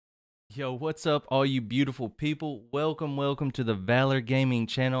Yo, what's up, all you beautiful people? Welcome to the Valor Gaming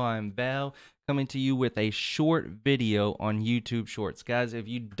channel. I'm Val, coming to you with a short video on YouTube Shorts. Guys, if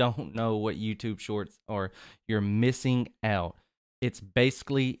you don't know what YouTube Shorts are, you're missing out. It's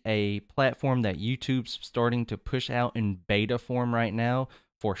basically a platform that YouTube's starting to push out in beta form right now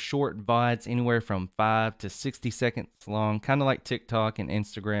for short VODs anywhere from 5 to 60 seconds long, kind of like TikTok and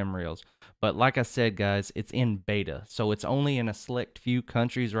Instagram Reels. But like I said, guys, it's in beta, so it's only in a select few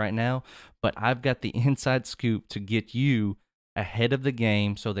countries right now. But I've got the inside scoop to get you ahead of the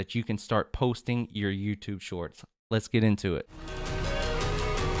game so that you can start posting your YouTube shorts. Let's get into it.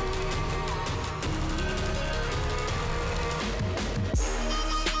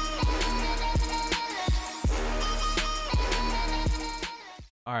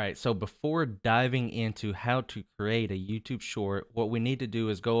 All right, so before diving into how to create a YouTube short, what we need to do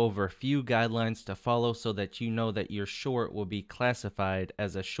is go over a few guidelines to follow so that you know that your short will be classified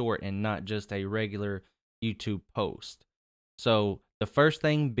as a short and not just a regular YouTube post. So the first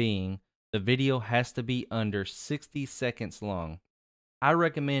thing being, the video has to be under 60 seconds long. I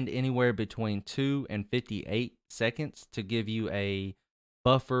recommend anywhere between 2 and 58 seconds to give you a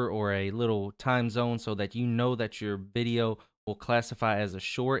buffer or a little time zone so that you know that your video will classify as a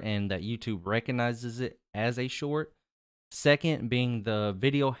short and that YouTube recognizes it as a short. Second being, the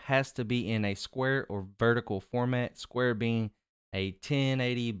video has to be in a square or vertical format, square being a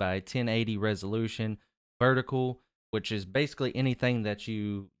 1080 by 1080 resolution, vertical, which is basically anything that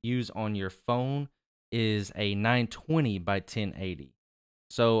you use on your phone, is a 920 by 1080.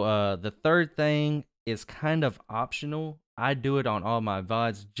 So the third thing is kind of optional. I do it on all my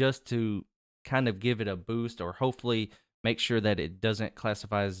VODs just to kind of give it a boost, or hopefully make sure that it doesn't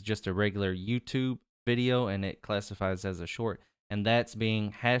classify as just a regular YouTube video and it classifies as a short. And that's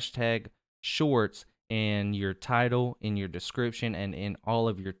being hashtag shorts in your title, in your description, and in all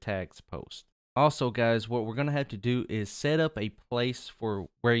of your tags post. Also, guys, what we're going to have to do is set up a place for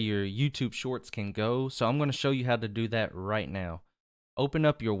where your YouTube shorts can go. So I'm going to show you how to do that right now. Open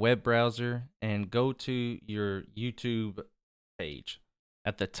up your web browser and go to your YouTube page.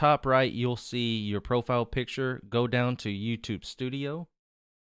 At the top right, you'll see your profile picture. Go down to YouTube Studio.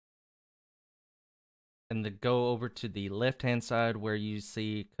 And then go over to the left-hand side where you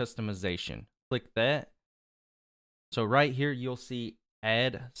see customization. Click that. So right here, you'll see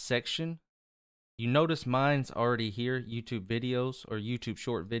add section. You notice mine's already here, YouTube videos or YouTube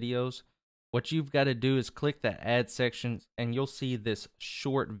short videos. What you've got to do is click that add section and you'll see this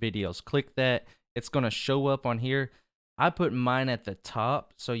short videos. Click that. It's going to show up on here. I put mine at the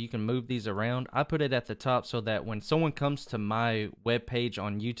top so you can move these around. I put it at the top so that when someone comes to my webpage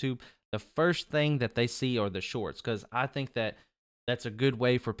on YouTube, the first thing that they see are the shorts, because I think that that's a good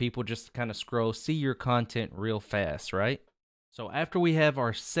way for people just to kind of scroll, see your content real fast, right? So after we have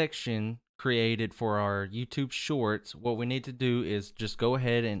our section created for our YouTube shorts, what we need to do is just go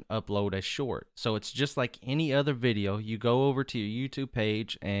ahead and upload a short. So it's just like any other video. You go over to your YouTube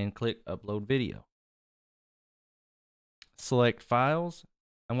page and click upload video. Select files.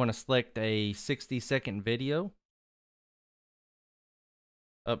 I'm going to select a 60-second video.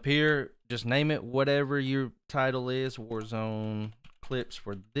 Up here, just name it whatever your title is, Warzone clips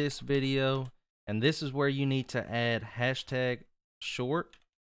for this video. And this is where you need to add hashtag shorts.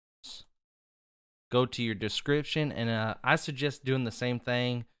 Go to your description, and I suggest doing the same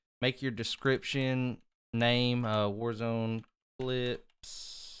thing. Make your description name Warzone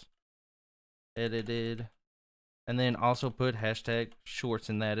clips edited. And then also put hashtag shorts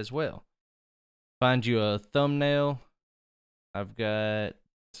in that as well. Find you a thumbnail. I've got,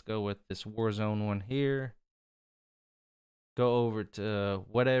 let's go with this Warzone one here. Go over to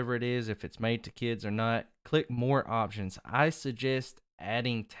whatever it is, if it's made to kids or not. Click more options. I suggest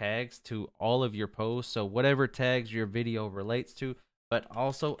adding tags to all of your posts. So whatever tags your video relates to, but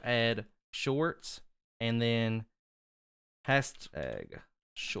also add shorts and then hashtag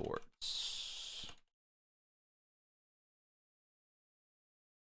shorts.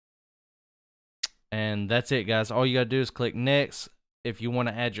 And that's it, guys. All you gotta do is click next. If you want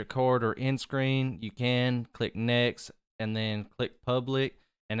to add your card or end screen, you can click next and then click public.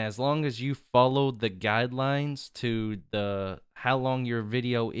 And as long as you follow the guidelines to the how long your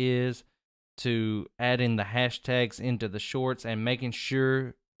video is, to adding the hashtags into the shorts and making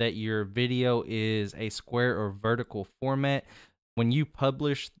sure that your video is a square or vertical format, when you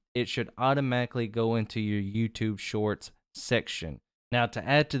publish, it should automatically go into your YouTube shorts section. Now, to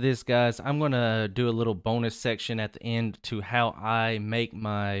add to this, guys, I'm going to do a little bonus section at the end to how I make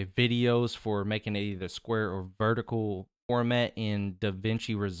my videos for making it either square or vertical format in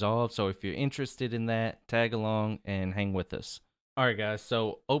DaVinci Resolve. So if you're interested in that, tag along and hang with us. All right, guys.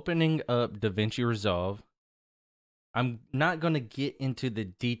 So opening up DaVinci Resolve, I'm not going to get into the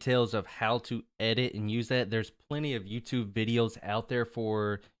details of how to edit and use that. There's plenty of YouTube videos out there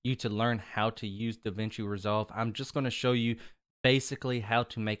for you to learn how to use DaVinci Resolve. I'm just going to show you basically how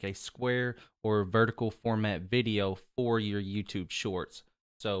to make a square or vertical format video for your YouTube shorts.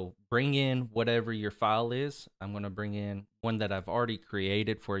 So bring in whatever your file is. I'm going to bring in one that I've already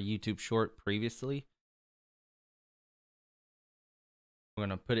created for a YouTube short previously. We're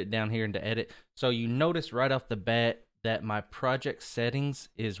going to put it down here into edit. So you notice right off the bat that my project settings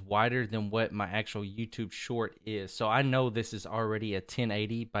is wider than what my actual YouTube short is. So I know this is already a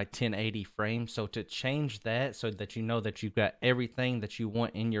 1080 by 1080 frame. So to change that so that you know that you've got everything that you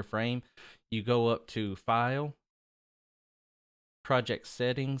want in your frame, you go up to File, Project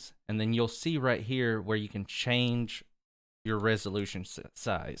Settings, and then you'll see right here where you can change your resolution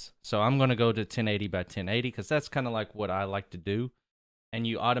size. So I'm going to go to 1080 by 1080 because that's kind of like what I like to do. And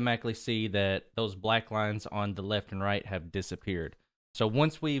you automatically see that those black lines on the left and right have disappeared. So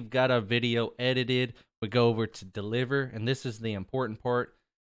once we've got our video edited, we go over to deliver, and this is the important part.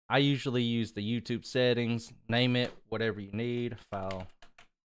 I usually use the YouTube settings, name it whatever you need, file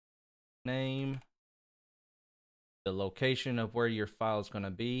name, the location of where your file is going to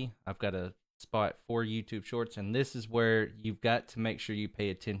be. I've got a spot for YouTube Shorts, and this is where you've got to make sure you pay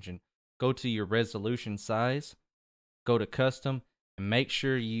attention. Go to your resolution size, go to custom, and make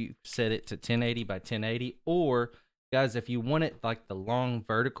sure you set it to 1080 by 1080. Or guys, if you want it like the long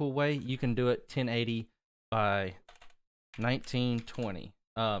vertical way, you can do it 1080 by 1920.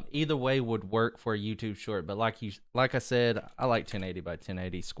 Either way would work for a YouTube short, but like I said, I like 1080 by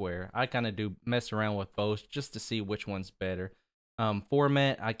 1080 square. I kind of do mess around with both just to see which one's better.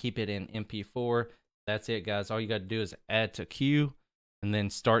 Format, I keep it in MP4. That's it, guys. All you got to do is add to queue and then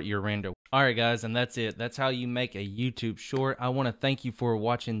start your render. All right, guys, and that's it. That's how you make a YouTube short. I want to thank you for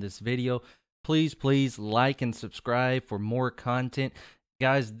watching this video. Please like and subscribe for more content.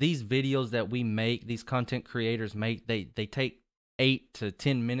 Guys, these videos that we make, these content creators make, they take 8 to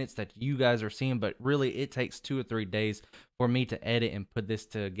 10 minutes that you guys are seeing, but really it takes 2 or 3 days for me to edit and put this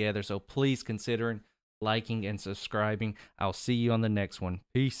together. So please consider liking and subscribing. I'll see you on the next one.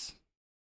 Peace.